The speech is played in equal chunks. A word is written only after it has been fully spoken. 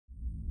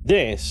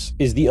This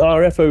is the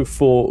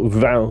RF04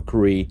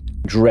 Valkyrie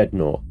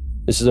Dreadnought.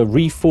 This is a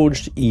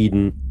Reforged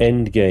Eden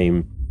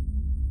endgame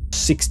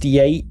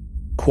 68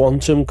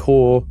 quantum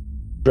core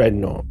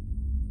Dreadnought.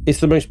 It's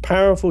the most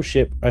powerful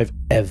ship I've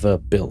ever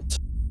built.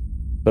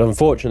 But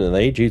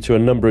unfortunately, due to a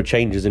number of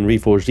changes in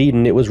Reforged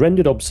Eden, it was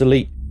rendered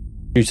obsolete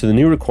due to the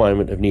new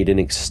requirement of needing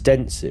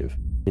extensive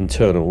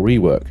internal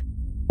rework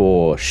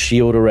for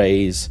shield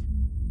arrays,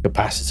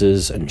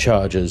 capacitors and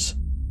chargers,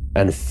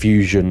 and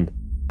fusion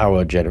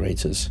power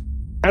generators.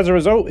 As a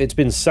result, it's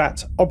been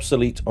sat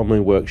obsolete on my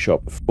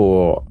workshop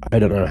for I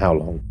don't know how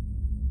long.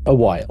 A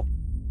while.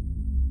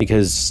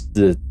 Because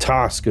the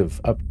task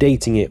of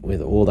updating it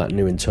with all that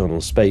new internal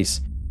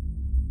space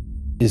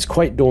is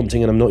quite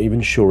daunting, and I'm not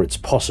even sure it's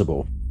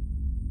possible.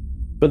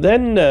 But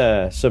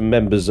then some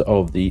members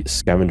of the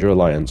Scavenger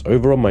Alliance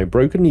over on my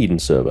Broken Eden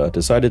server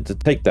decided to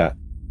take that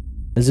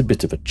as a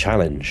bit of a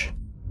challenge.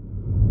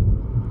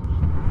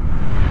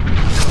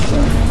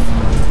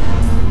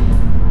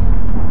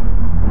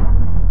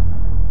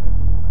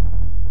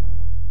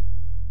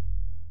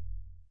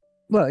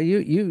 Well,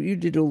 you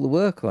did all the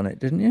work on it,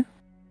 didn't you?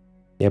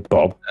 Yeah,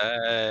 Bob.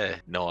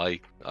 No, I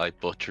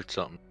butchered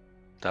something.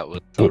 That was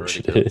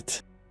Butchered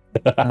it.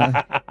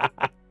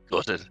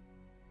 Gutted.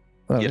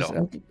 Well, You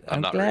know,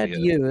 I'm not glad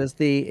really you, as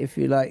the, if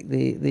you like,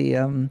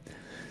 the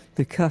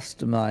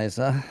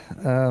customizer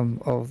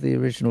of the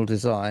original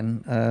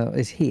design,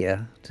 is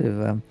here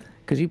to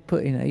because you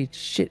put in a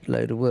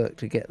shitload of work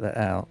to get that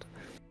out.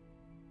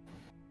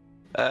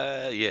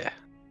 Yeah.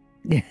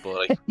 Yeah. But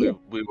like,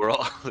 we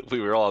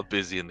were all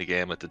busy in the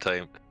game at the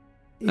time,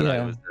 and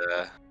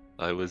Yeah.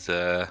 I was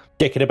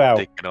Dicking about.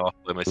 taking off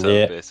by myself,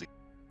 Yeah. basically.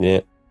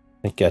 Yeah,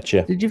 I get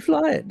you. Did you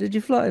fly it? Did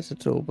you fly it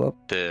at all, Bob?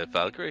 The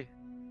Valkyrie.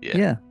 Yeah.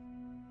 Yeah.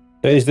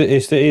 Is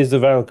the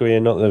Valkyrie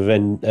and not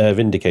the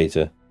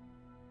Vindicator?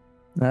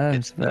 No,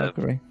 It's it's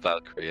Valkyrie.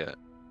 Valkyrie. Yeah.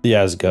 The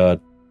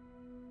Asgard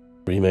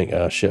remake.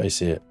 Oh shit, I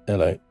see it.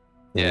 Hello.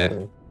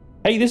 Yeah.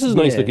 Hey, this is a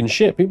nice looking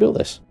ship. Who built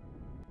this?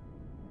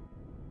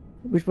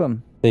 Which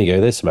one? There you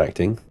go. There's some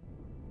acting.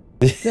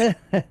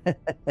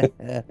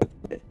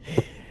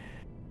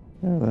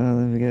 Oh, well,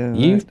 there we go.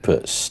 You've Right.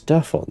 put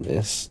stuff on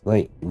this,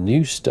 like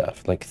new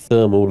stuff, like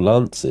thermal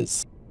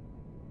lances.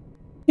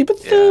 You put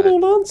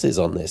thermal lances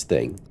on this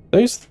thing.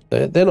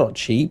 They're not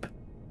cheap.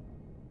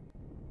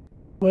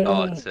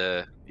 Oh, it's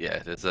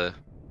yeah. There's a.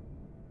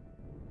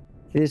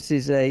 This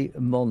is a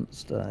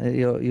monster.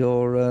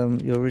 Your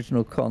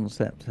original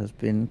concept has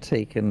been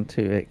taken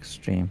to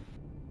extreme.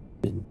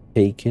 Been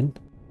taken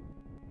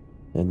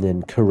and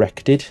then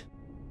corrected.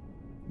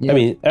 Yeah. I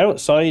mean,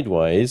 outside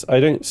wise, I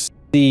don't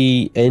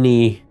see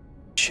any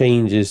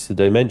changes to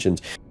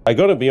dimensions. I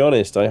gotta be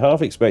honest, I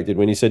half expected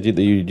when you said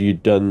that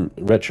you'd done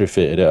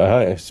retrofitted it, I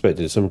half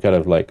expected some kind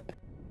of like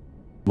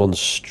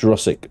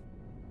monstrosic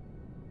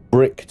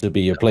brick to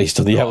be placed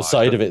on the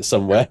outside of it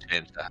somewhere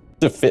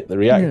to fit the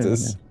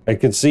reactors. I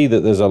can see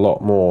that there's a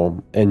lot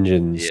more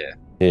engines here,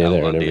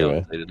 there, and everywhere.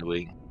 Outside of the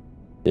wing.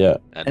 Yeah,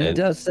 and it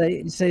does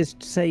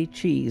say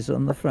cheese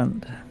on the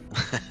front.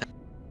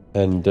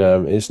 and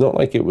it's not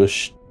like it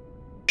was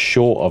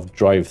short of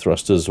drive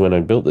thrusters when I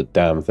built the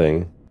damn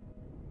thing.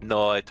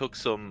 No, I took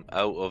some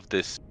out of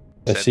this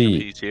I see.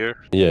 centerpiece here.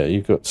 Yeah,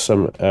 you've got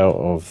some out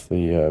of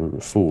the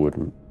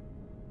forward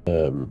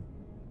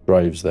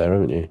drives there,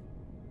 haven't you?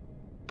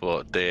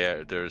 But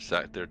they're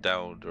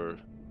down or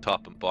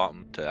top and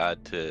bottom to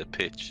add to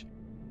pitch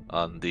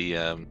on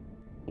the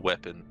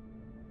weapon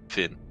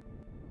fin.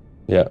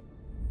 Yeah.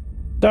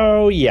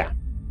 So yeah,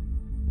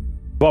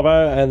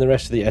 Bobbo and the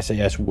rest of the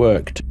SAS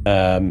worked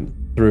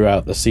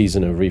throughout the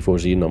season of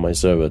Reforged Eden on my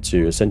server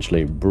to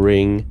essentially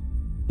bring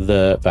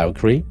the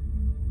Valkyrie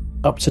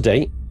up to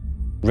date,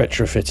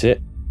 retrofit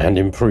it, and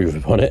improve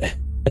upon it.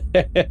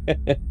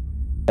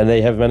 And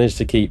they have managed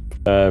to keep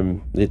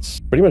it's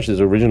pretty much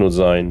its original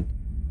design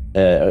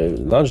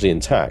largely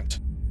intact.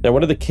 Now,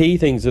 one of the key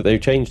things that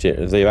they've changed here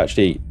is they've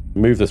actually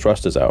moved the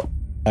thrusters out.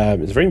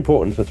 It's very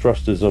important for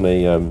thrusters on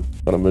a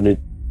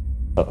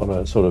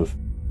sort of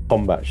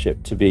combat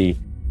ship to be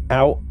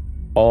out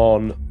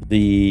on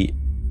the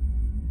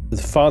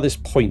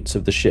farthest points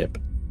of the ship.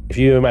 If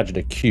you imagine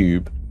a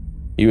cube,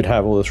 you would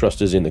have all the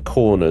thrusters in the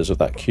corners of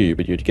that cube,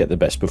 and you'd get the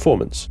best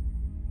performance.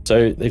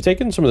 So they've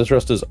taken some of the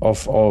thrusters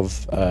off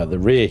of the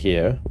rear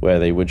here, where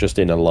they were just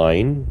in a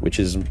line, which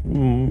is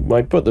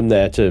I put them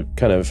there to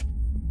kind of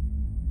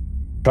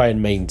try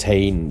and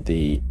maintain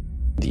the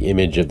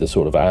image of the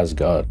sort of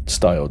Asgard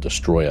style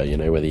destroyer, you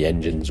know, where the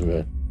engines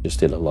were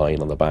just in a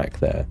line on the back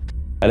there.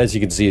 And as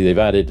you can see, they've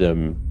added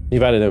them at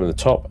the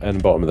top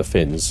and bottom of the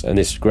fins, and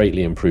this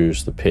greatly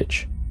improves the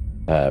pitch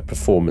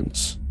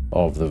performance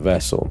of the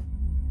vessel.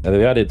 And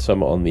they've added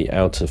some on the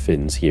outer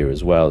fins here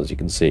as well, as you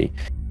can see,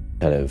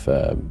 kind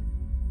of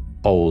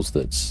holes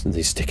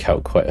they stick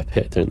out quite a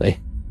bit, don't they?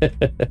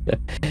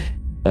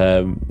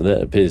 That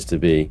appears to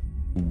be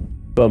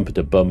bumper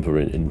to bumper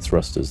in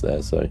thrusters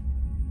there, so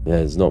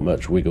there's not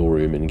much wiggle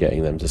room in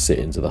getting them to sit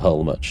into the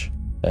hull much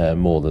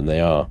more than they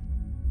are.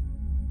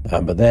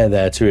 But they're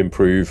there to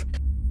improve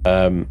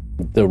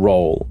the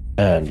roll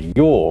and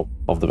your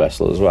of the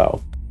vessel as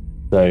well.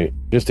 So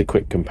just a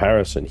quick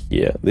comparison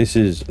here. This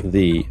is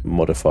the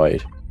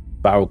modified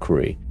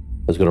Valkyrie.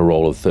 It's got a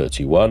roll of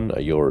 31,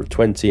 a yaw of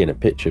 20, and a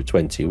pitch of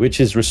 20, which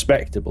is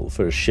respectable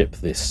for a ship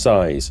this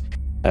size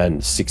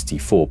and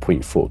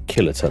 64.4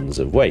 kilotons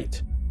of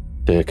weight.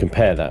 To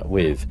compare that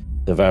with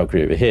the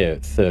Valkyrie over here,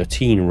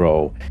 13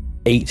 roll,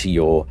 8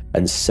 yaw,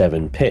 and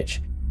 7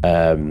 pitch,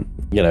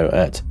 you know,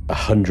 at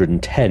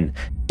 110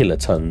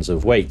 kilotons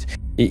of weight.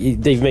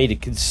 They've made a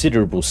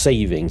considerable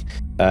saving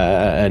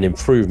and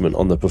improvement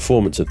on the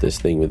performance of this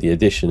thing with the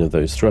addition of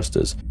those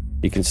thrusters.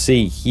 You can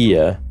see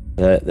here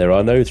there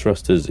are no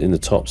thrusters in the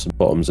tops and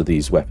bottoms of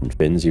these weapon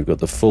fins. You've got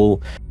the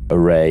full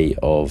array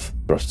of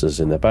thrusters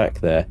in the back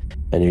there,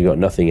 and you've got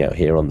nothing out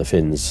here on the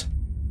fins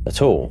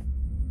at all.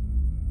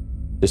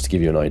 Just to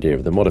give you an idea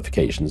of the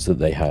modifications that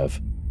they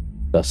have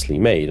thusly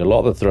made. A lot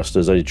of the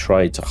thrusters I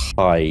tried to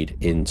hide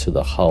into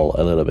the hull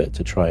a little bit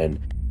to try and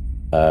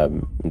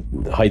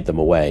hide them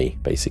away,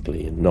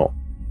 basically, and not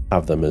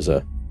have them as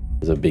a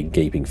big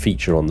gaping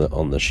feature on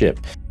the ship.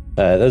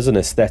 There's an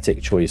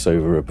aesthetic choice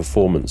over a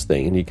performance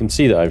thing, and you can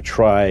see that I've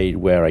tried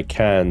where I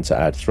can to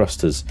add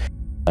thrusters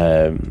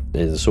in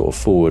the sort of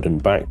forward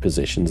and back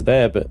positions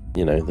there, but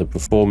you know, the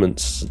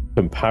performance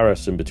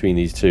comparison between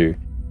these two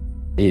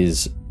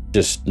is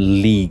just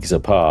leagues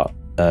apart.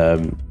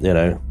 You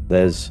know,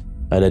 there's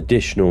an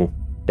additional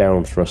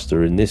down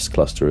thruster in this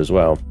cluster as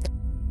well.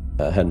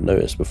 I hadn't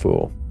noticed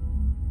before.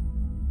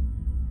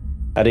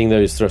 Adding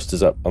those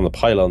thrusters up on the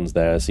pylons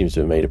there seems to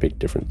have made a big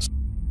difference.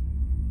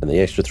 And the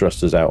extra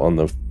thrusters out on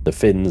the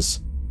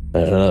fins,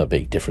 another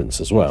big difference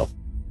as well.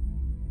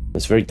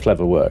 It's very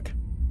clever work.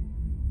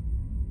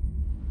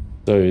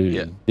 So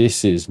yeah.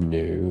 This is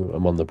new.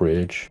 I'm on the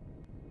bridge.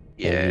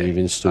 Yeah. And we've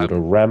installed a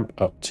ramp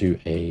up to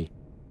a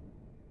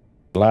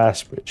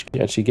glass bridge. Can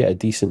you actually get a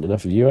decent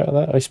enough view out of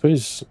that? I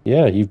suppose.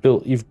 Yeah, you've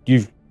dug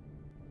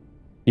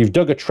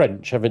a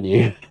trench, haven't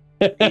you?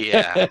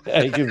 Yeah.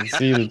 You can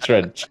see the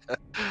trench.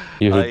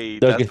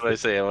 That's what I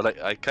say.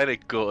 I kind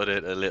of gutted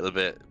it a little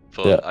bit,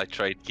 but yeah. I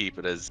tried to keep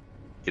it as,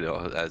 you know,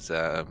 as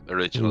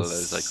original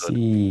as I could.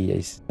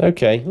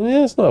 Okay,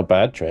 yeah, it's not a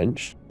bad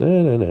trench.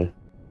 No.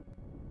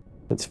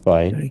 That's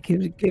fine. It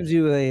gives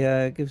you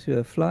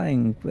a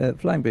flying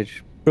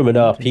bridge. From an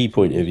RP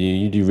point of view,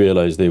 you do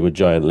realise they were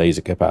giant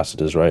laser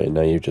capacitors, right? And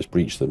now you've just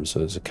breached them, so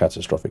there's a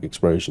catastrophic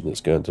explosion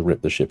that's going to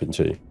rip the ship in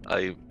two.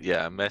 I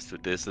messed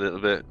with this a little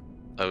bit.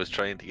 I was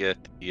trying to get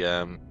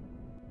the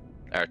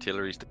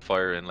artilleries to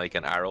fire in like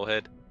an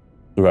arrowhead.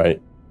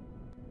 Right.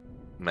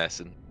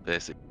 Messing,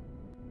 basically.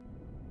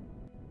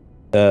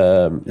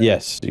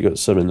 Yes, you got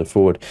some in the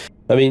forward.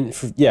 I mean,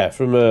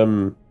 from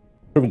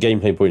a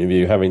gameplay point of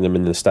view, having them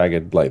in the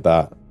staggered like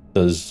that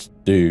does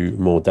do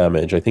more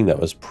damage. I think that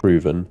was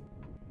proven.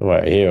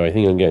 Right here, I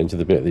think I'm getting to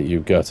the bit that you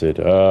gutted.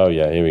 Oh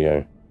yeah, here we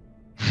go.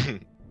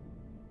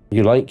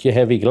 You like your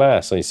heavy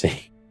glass, I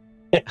see.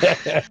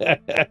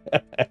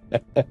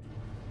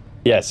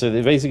 Yeah, so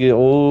they're basically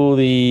all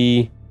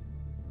the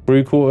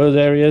crew quarters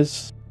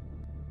areas.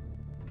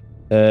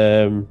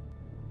 Yeah.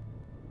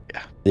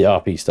 The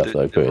RP stuff that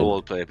I put in.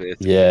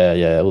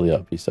 Yeah, all the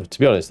RP stuff. To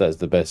be honest, that's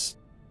the best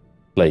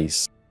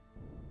place.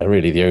 And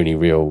really the only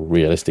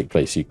realistic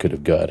place you could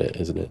have got it,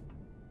 isn't it?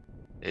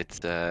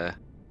 It's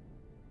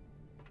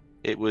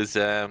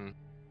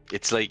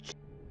like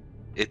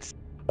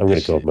I'm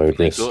gonna God mode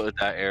this. When you go to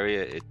that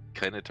area, it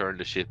kind of turned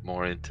the ship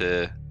more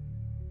into.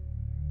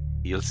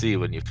 You'll see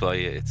when you fly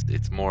it.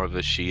 It's more of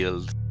a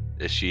shield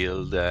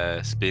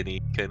spinny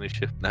kind of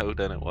ship now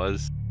than it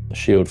was. A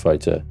shield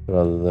fighter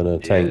rather than a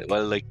tank.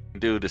 Well, like you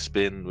can do the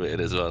spin with it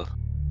as well.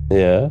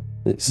 Yeah,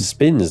 it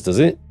spins, does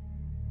it?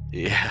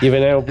 Yeah.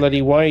 Given how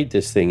bloody wide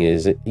this thing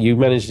is, you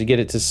managed to get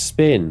it to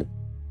spin.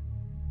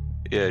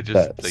 Yeah,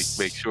 just like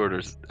make sure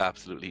there's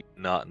absolutely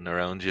nothing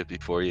around you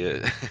before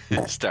you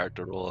start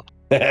to roll.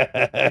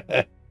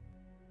 Get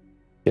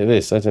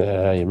this, I don't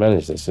know how you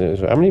manage this.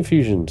 How many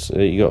fusions?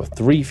 You got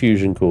 3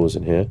 fusion cores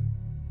in here.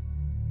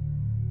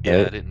 Yeah,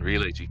 right. I didn't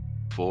realize you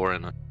 4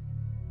 in it.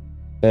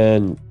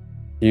 And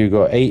you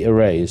got 8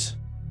 arrays.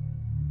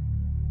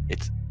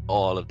 It's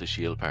all of the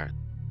shield part.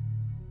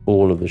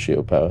 All of the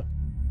shield power.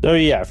 So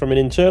yeah, from an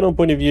internal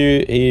point of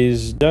view,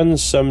 he's done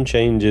some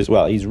changes.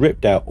 Well, he's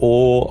ripped out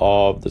all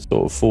of the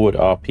sort of forward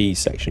RP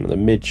section, the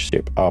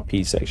midship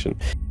RP section.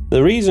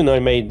 The reason I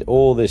made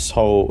all this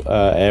whole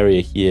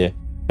area here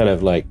kind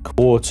of like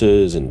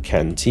quarters and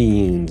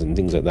canteens and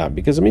things like that,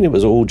 because I mean it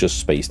was all just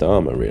spaced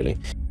armor really,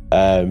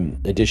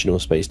 additional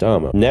spaced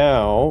armor.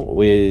 Now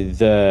with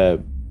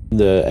the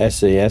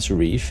SAS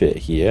refit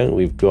here,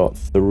 we've got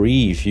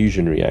 3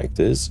 fusion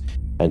reactors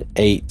and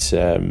 8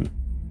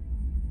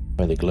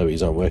 the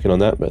glowies aren't working on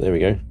that, but there we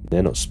go,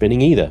 they're not spinning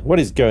either. What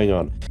is going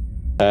on?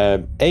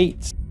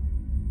 8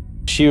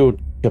 shield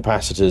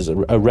capacitors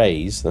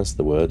arrays, that's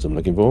the words I'm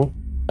looking for,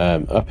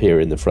 up here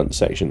in the front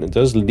section. It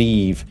does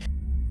leave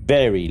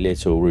very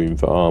little room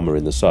for armor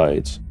in the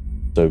sides,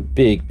 so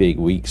big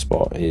weak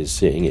spot is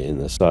sitting in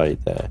the side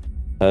there.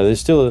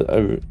 There's still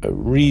a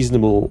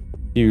reasonable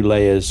few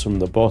layers from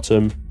the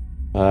bottom.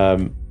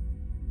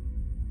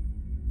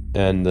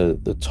 and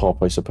the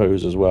top, I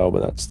suppose, as well.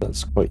 But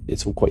that's quite,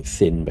 it's all quite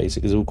thin,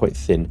 basically. It's all quite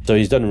thin. So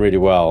he's done really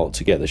well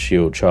to get the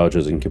shield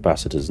chargers and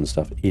capacitors and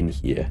stuff in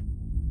here.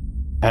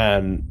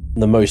 And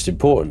the most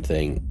important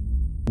thing,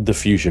 the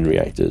fusion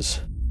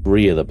reactors.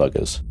 3 of the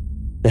buggers.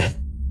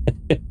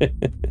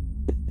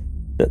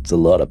 That's a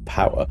lot of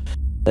power.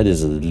 That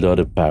is a lot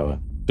of power.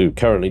 So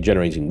currently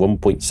generating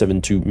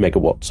 1.72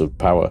 megawatts of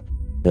power.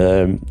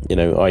 You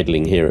know,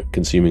 idling here at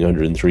consuming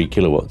 103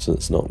 kilowatts.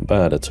 That's not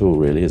bad at all,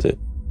 really, is it?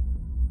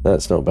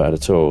 That's not bad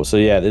at all. So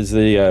yeah, there's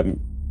the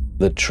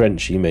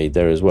trench he made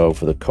there as well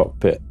for the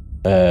cockpit,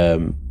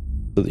 so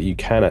that you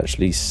can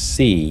actually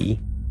see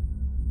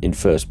in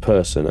first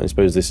person. I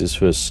suppose this is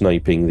for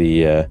sniping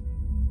the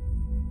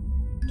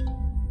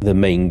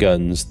main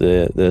guns,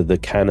 the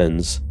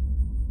cannons.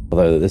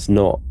 Although there's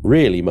not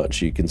really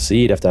much you can see.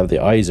 You'd have to have the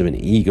eyes of an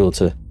eagle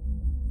to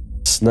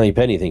snipe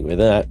anything with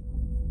that.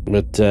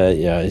 But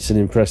yeah, it's an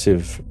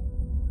impressive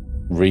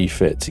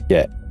refit to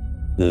get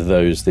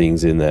those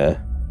things in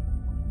there.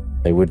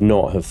 I would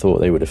not have thought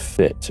they would have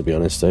fit, to be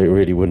honest. I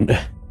really wouldn't.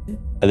 And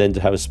then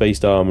to have a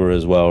spaced armor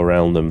as well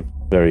around them,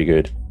 very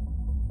good.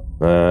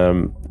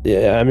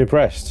 Yeah, I'm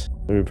impressed.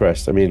 I'm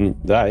impressed. I mean,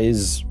 that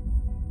is,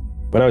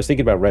 when I was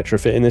thinking about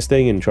retrofitting this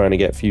thing and trying to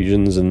get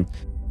fusions and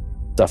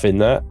stuff in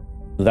that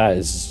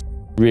is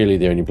really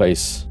the only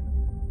place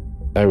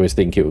I always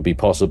think it would be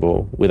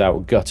possible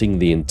without gutting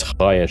the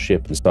entire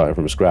ship and starting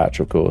from scratch,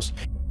 of course.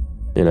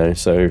 You know,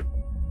 so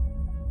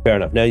fair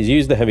enough. Now he's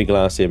used the heavy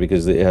glass here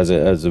because it has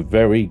a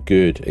very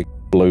good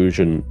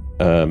explosion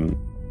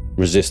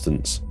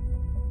resistance.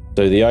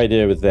 So the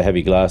idea with the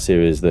heavy glass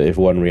here is that if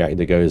one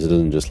reactor goes, it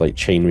doesn't just like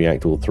chain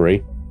react all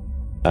 3.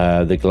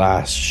 The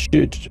glass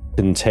should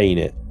contain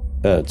it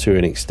to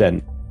an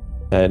extent.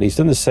 And he's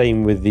done the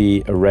same with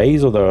the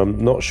arrays, although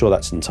I'm not sure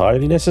that's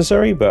entirely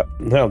necessary, but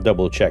I'll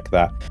double check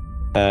that.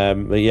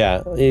 But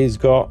yeah, he's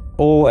got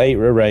all 8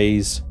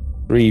 arrays,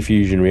 3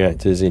 fusion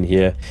reactors in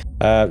here.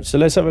 So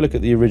let's have a look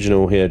at the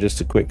original here,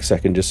 just a quick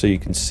second, just so you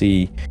can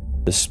see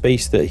the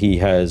space that he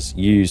has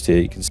used here.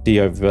 You can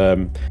see I've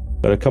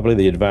got a couple of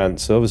the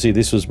advanced. So obviously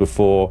this was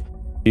before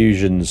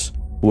fusions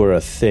were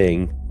a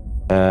thing.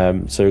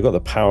 So we've got the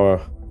power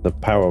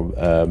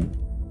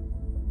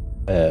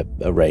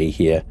array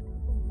here.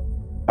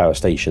 Power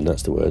station,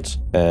 that's the words.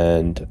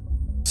 And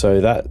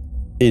so that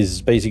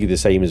is basically the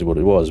same as what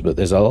it was, but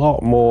there's a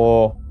lot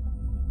more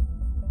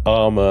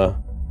armor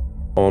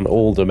on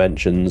all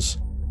dimensions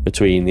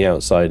between the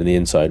outside and the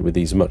inside with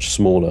these much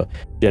smaller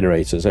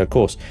generators. And of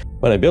course,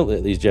 when I built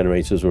it, these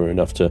generators were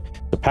enough to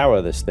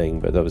power this thing,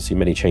 but obviously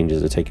many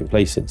changes have taken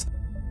place since then.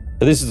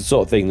 So this is the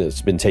sort of thing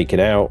that's been taken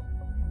out.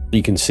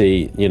 You can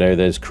see, you know,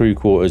 there's crew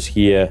quarters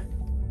here,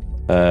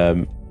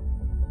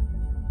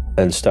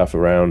 and stuff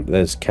around.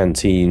 There's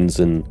canteens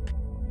and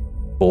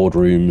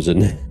boardrooms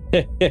and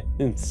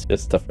it's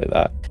just stuff like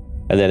that.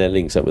 And then it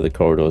links up with the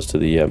corridors to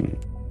the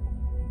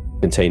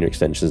container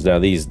extensions. Now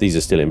these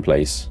are still in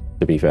place,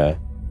 to be fair,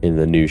 in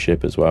the new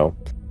ship as well.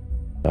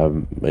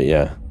 But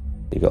yeah,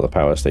 you've got the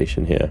power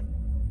station here.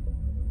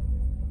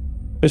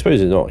 I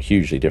suppose it's not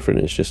hugely different.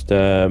 It's just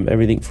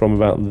everything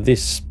from about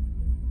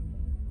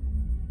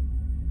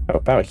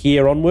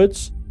here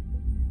onwards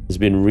has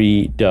been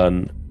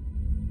redone,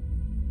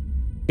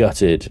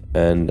 gutted,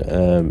 and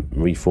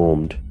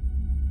reformed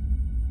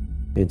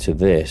into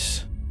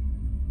this.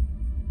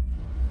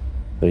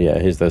 So yeah,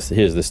 here's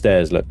the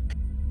stairs. Look.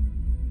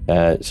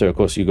 So of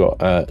course you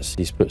got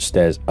he's put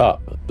stairs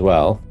up as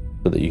well,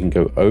 so that you can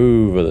go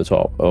over the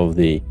top of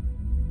the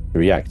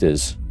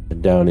reactors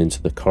and down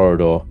into the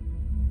corridor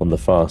on the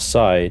far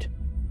side,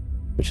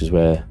 which is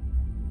where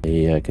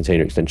the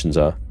container extensions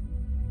are.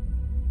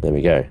 There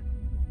we go.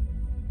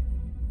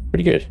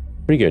 Pretty good.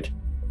 Pretty good.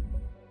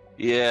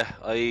 Yeah,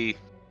 I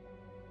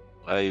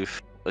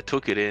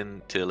took it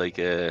into like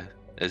a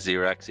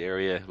Xerox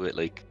area with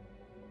like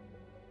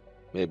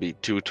maybe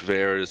 2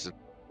 Tveras and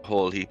a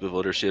whole heap of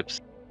other ships.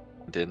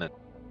 And then it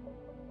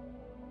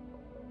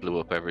blew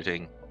up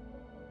everything.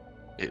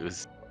 It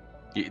was,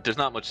 there's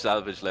not much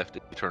salvage left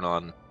if you turn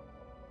on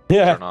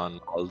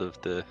all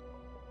of the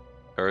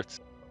turrets.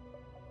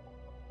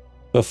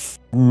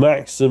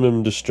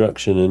 Maximum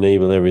destruction,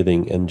 enable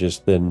everything, and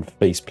just then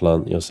face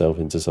plant yourself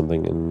into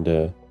something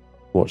and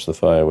watch the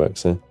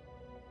fireworks.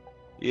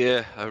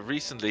 Yeah, I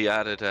recently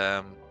added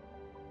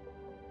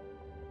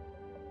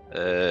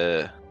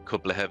a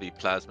couple of heavy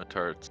plasma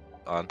turrets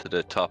onto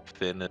the top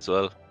fin as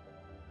well.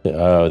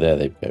 Oh, there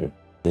they go.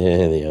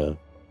 There they are.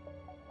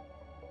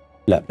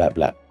 Blap, blap,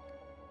 blap.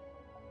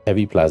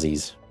 Heavy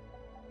plazies.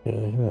 Yeah,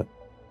 look at that.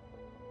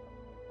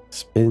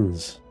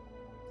 Spins.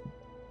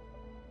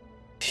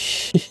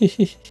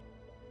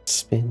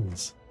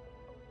 Spins.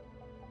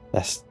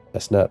 That's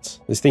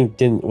nuts. This thing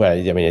didn't, well,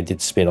 I mean, it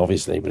did spin,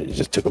 obviously, but it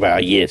just took about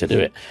a year to do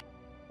it.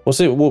 What's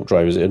it, warp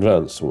drive? Is it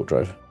advanced warp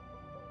drive?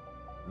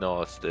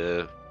 No, it's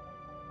the,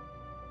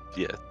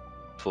 yeah,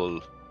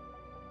 full.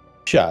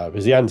 Shut up,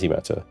 is the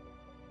antimatter?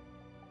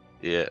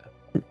 Yeah.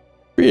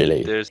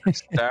 Really? There's a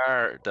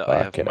star that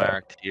I have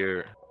marked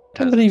here. I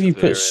can't believe you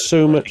put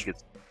so much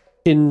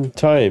in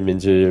time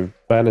into a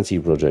vanity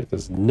project.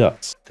 That's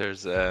nuts.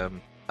 There's I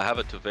have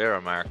a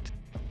Tavera marked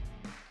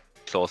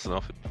close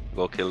enough.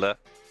 Go kill that.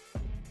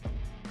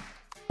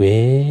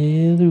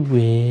 Well.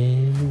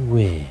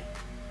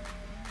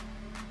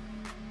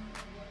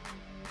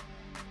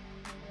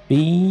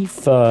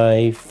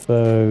 B5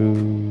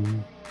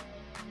 phone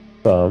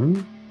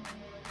bum.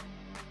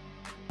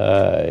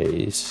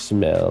 I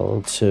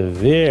smell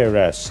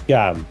Tavera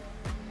scum.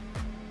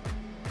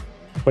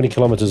 20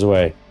 kilometers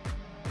away.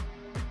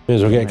 May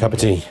as well get a cup of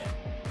tea.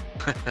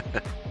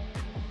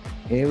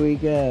 Here we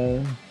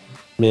go.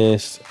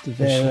 Missed.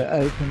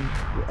 Tavera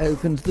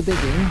opens the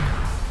bidding.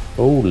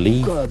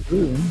 Holy God,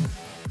 boom.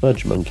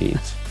 fudge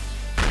monkeys.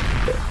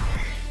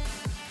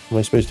 Am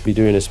I supposed to be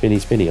doing a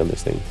spinny on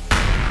this thing?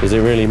 Does it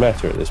really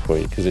matter at this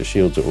point? Because its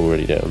shields are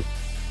already down.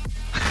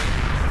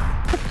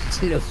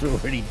 Shields are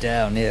already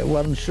down, yeah.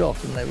 One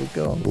shot and they were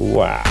gone.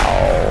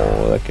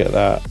 Wow, look at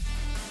that.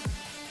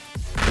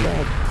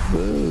 God,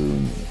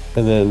 boom.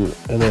 And then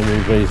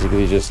we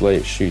basically just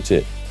like shoot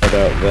it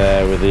about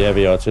there with the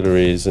heavy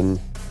artilleries, and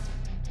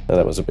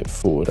that was a bit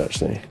forward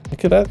actually.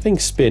 Look at that thing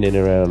spinning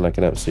around like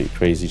an absolute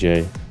crazy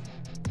J.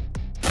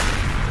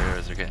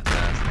 Taveras are getting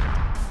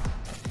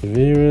nasty.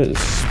 Tavera is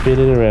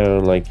spinning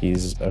around like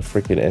he's a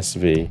freaking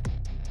SV.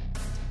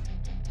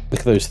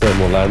 Look at those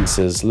thermal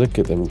lancers. Look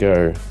at them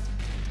go.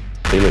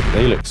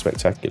 They look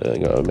spectacular. I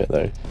gotta admit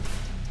though.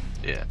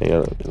 Yeah. Hang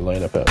on,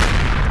 line up an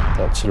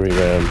artillery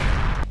round.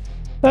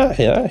 That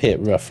hit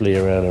roughly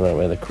around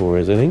where the core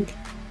is, I think.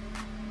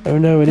 Oh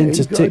no, an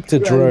interceptor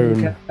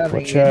drone.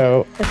 Watch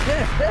out.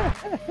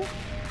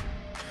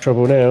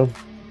 Trouble now.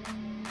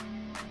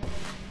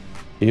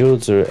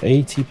 Yields are at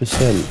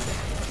 80%.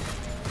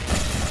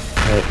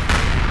 Right.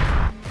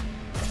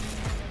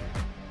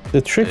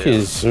 The trick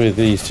is with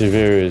these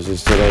Taveras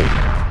is to like,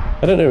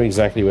 I don't know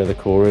exactly where the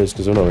core is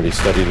because I've not really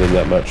studied them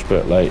that much,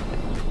 but like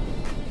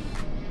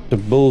to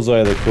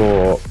bullseye the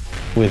core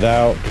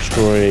without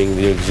destroying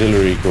the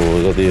auxiliary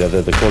cores or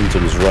the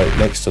quantums right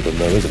next to them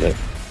though, isn't it?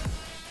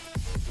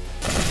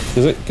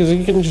 Because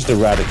you can just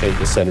eradicate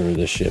the center of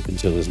the ship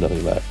until there's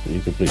nothing left and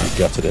you completely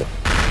gutted it.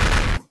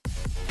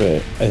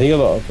 But I think a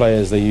lot of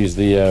players, they use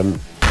the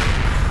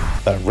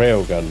that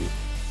railgun,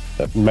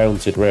 that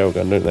mounted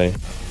railgun, don't they?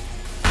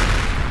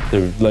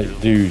 They like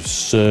do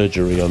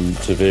surgery on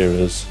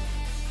Taveras.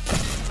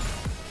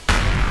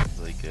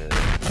 Like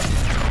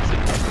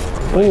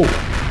Oh,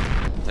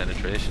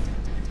 penetration.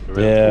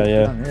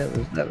 yeah.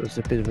 That was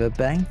a bit of a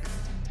bang.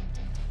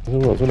 It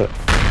was, wasn't it?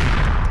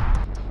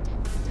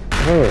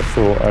 I would have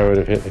thought I would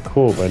have hit the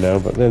core by now,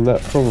 but then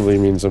that probably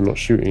means I'm not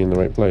shooting in the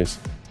right place.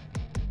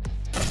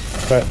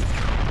 But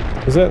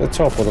is that the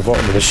top or the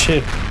bottom of the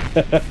ship?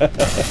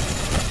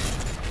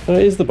 Oh,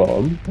 it is the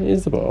bottom. It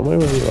is the bottom. I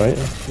wasn't right.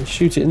 You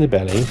shoot it in the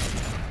belly.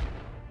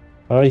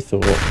 I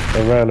thought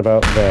around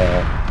about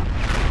there.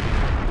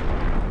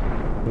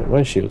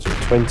 My shields are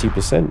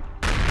 20%.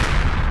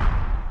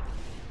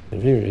 The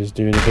viewer is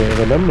doing a bit of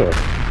a number.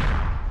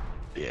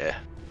 Yeah,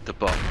 the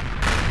bottom.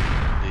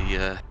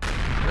 The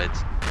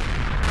reds.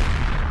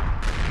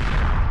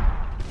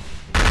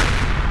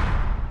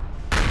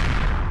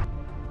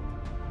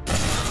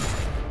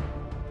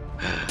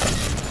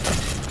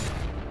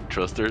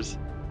 Thrusters.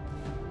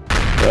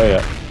 Oh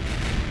yeah.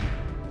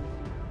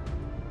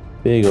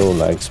 Big old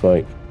lag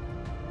spike.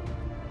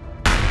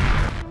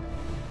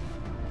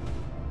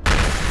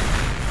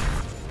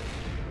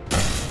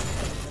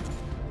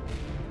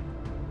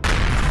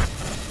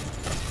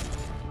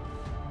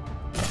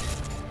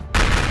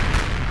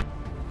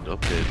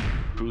 Updated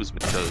cruise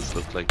missiles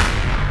look like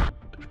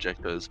the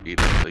projectile speed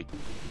is like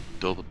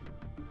double.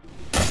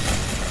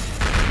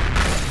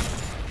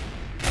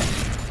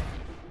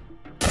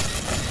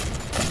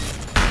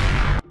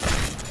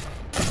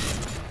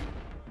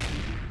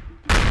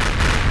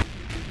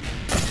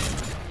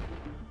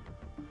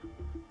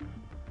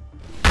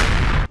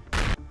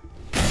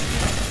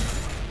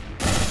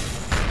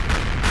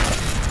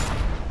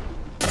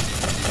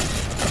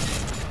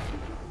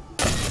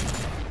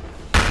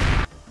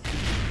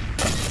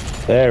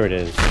 There it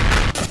is.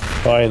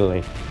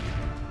 Finally.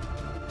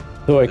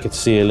 Thought I could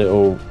see a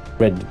little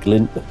red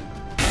glint.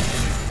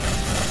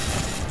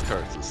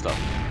 Turrets and stuff.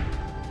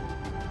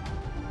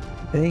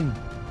 Bing.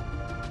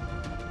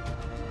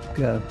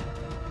 Go.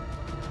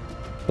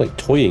 Like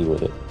toying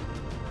with it.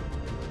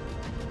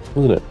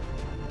 Wasn't it?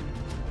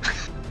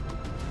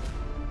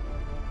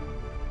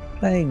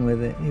 Playing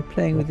with it. You're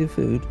playing with your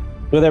food.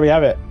 Well, there we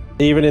have it.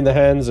 Even in the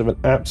hands of an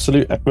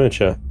absolute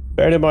amateur.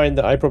 Bearing in mind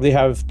that I probably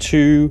have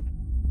 2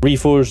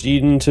 Reforged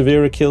Eden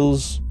Tavera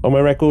kills on my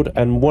record,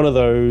 and one of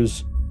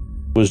those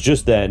was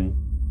just then,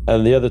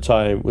 and the other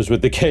time was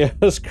with the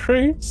Chaos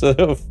crew, so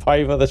there were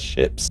 5 other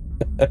ships.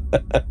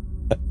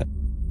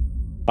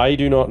 I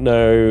do not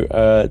know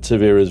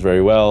Taveras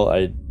very well.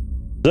 I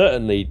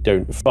certainly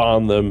don't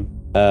farm them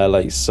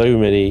like so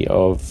many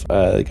of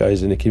the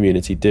guys in the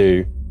community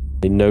do.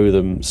 They know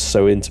them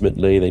so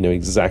intimately, they know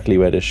exactly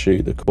where to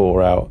shoot the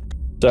core out.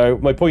 So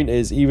my point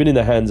is, even in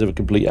the hands of a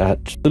complete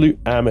absolute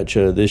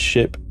amateur, this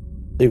ship,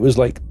 it was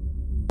like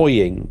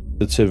toying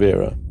the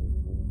Tavira.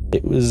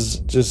 It was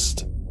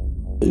just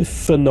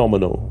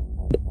phenomenal.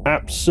 An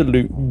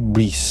absolute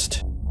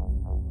beast.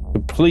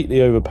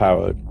 Completely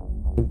overpowered.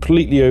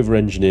 Completely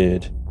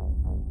over-engineered.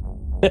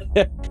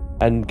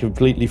 And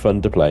completely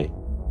fun to play.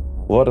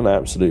 What an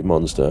absolute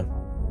monster.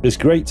 It's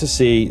great to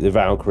see the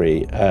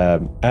Valkyrie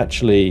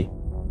actually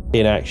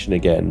in action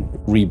again,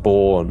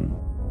 reborn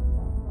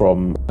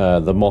from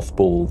the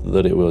mothball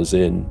that it was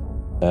in.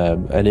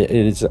 And it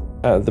is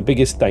the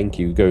biggest thank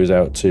you goes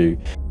out to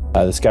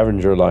the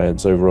Scavenger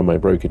Alliance over on my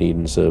Broken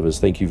Eden servers.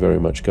 Thank you very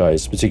much,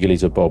 guys, particularly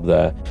to Bob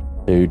there,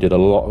 who did a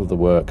lot of the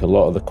work, a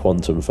lot of the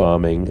quantum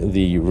farming,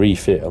 the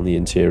refit on the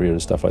interior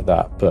and stuff like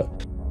that. But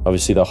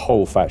obviously the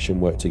whole faction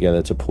worked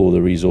together to pull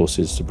the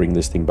resources to bring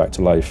this thing back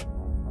to life.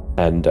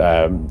 And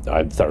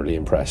I'm thoroughly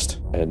impressed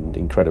and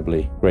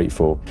incredibly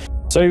grateful.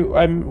 So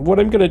what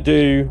I'm going to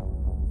do,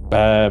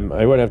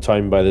 I won't have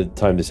time by the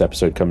time this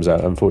episode comes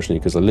out, unfortunately,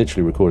 because I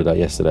literally recorded that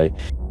yesterday.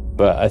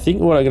 But I think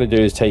what I'm going to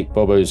do is take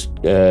Bobo's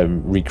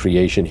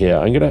recreation here.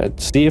 I'm going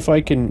to see if I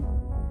can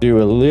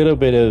do a little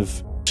bit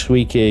of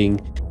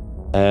tweaking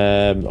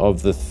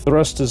of the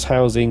thrusters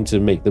housing to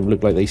make them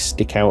look like they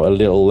stick out a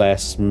little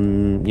less,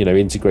 you know,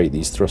 integrate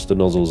these thruster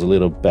nozzles a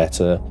little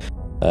better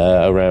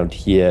around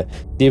here.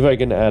 See if I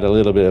can add a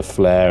little bit of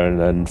flair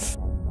and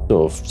sort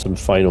of some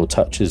final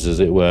touches, as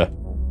it were.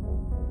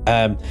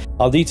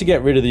 I'll need to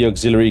get rid of the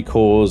auxiliary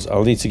cores.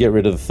 I'll need to get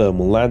rid of the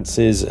thermal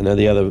lances and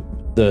the other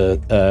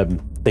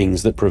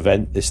things that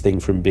prevent this thing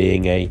from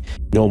being a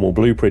normal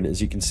blueprint.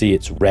 As you can see,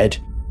 it's red.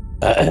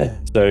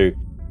 So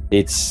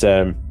it's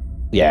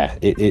yeah,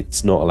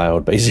 it's not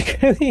allowed,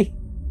 basically.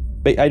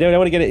 But I don't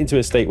want to get it into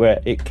a state where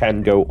it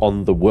can go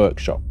on the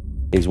workshop,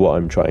 is what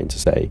I'm trying to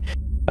say.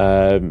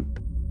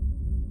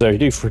 So you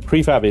do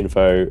prefab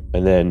info,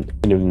 and then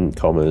in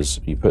commas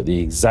you put the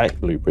exact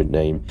blueprint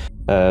name.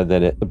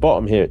 Then at the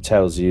bottom here it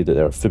tells you that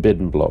there are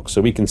forbidden blocks,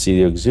 so we can see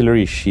the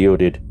auxiliary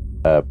shielded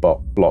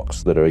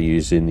blocks that are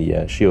used in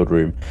the shield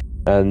room,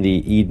 and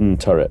the Eden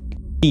turret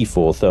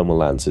E4 thermal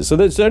lances. So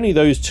there's only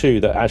those two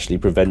that actually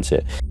prevent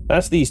it.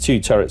 That's these two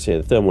turrets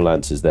here, the thermal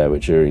lances there,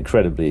 which are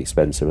incredibly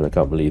expensive, and I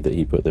can't believe that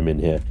he put them in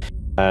here.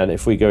 And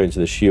if we go into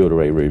the shield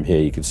array room here,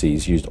 you can see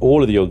he's used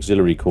all of the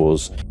auxiliary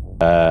cores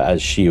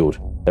as shield.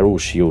 They're all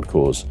shield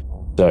cores.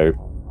 So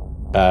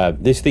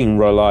this thing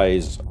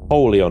relies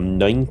wholly on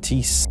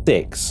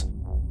 96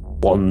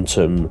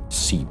 quantum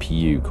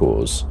CPU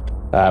cores,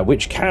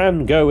 which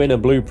can go in a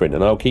blueprint,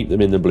 and I'll keep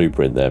them in the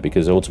blueprint there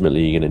because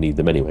ultimately you're going to need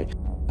them anyway.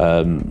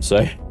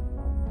 So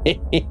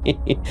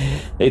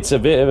it's a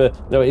bit of a,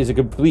 no, it is a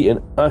complete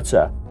and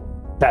utter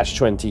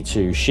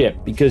catch-22 ship,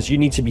 because you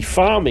need to be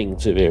farming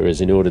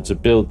Taviras in order to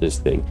build this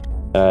thing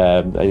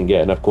and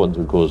get enough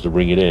quantum cores to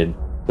bring it in,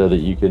 so that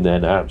you can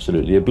then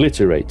absolutely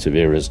obliterate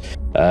Taviras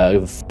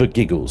for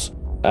giggles.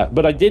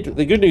 But I did.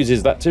 The good news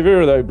is that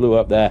Tavira, though, blew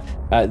up there.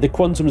 The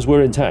quantums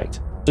were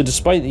intact. So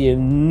despite the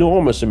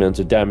enormous amount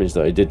of damage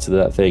that I did to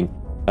that thing,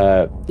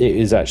 it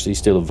is actually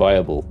still a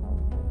viable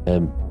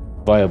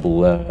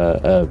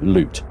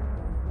loot.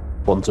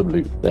 Quantum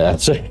loot there.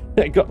 So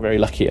I got very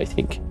lucky, I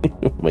think.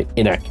 My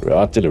inaccurate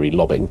artillery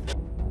lobbing.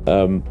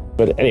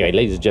 But anyway,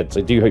 ladies and gents,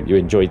 I do hope you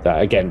enjoyed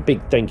that. Again, big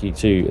thank you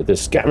to the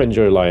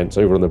Scavenger Alliance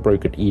over on the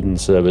Broken Eden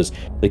servers.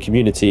 The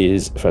community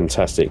is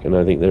fantastic, and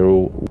I think they're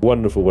all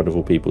wonderful,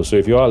 wonderful people. So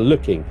if you are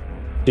looking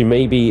to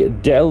maybe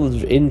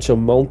delve into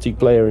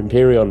multiplayer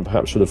Empyrion,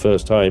 perhaps for the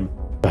first time,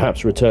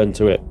 perhaps return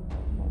to it,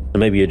 and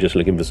maybe you're just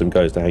looking for some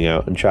guys to hang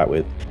out and chat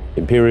with,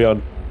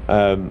 Empyrion,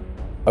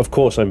 of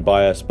course I'm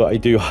biased, but I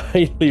do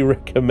highly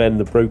recommend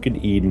the Broken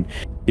Eden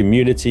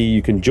community.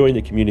 You can join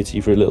the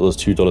community for as little as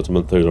 $2 a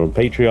month over on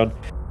Patreon,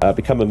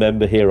 become a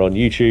member here on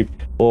YouTube,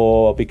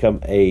 or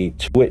become a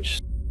Twitch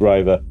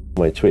subscriber on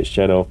my Twitch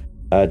channel.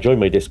 Join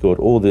my Discord.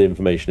 All the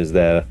information is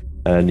there,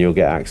 and you'll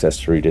get access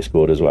through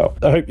Discord as well.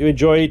 I hope you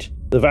enjoyed.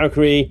 The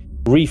Valkyrie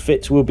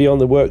refit will be on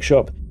the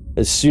workshop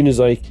as soon as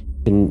I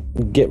can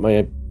get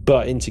my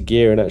butt into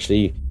gear and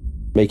actually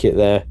make it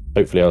there.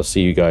 Hopefully I'll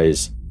see you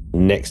guys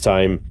next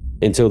time.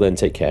 Until then,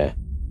 take care.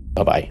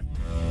 Bye-bye.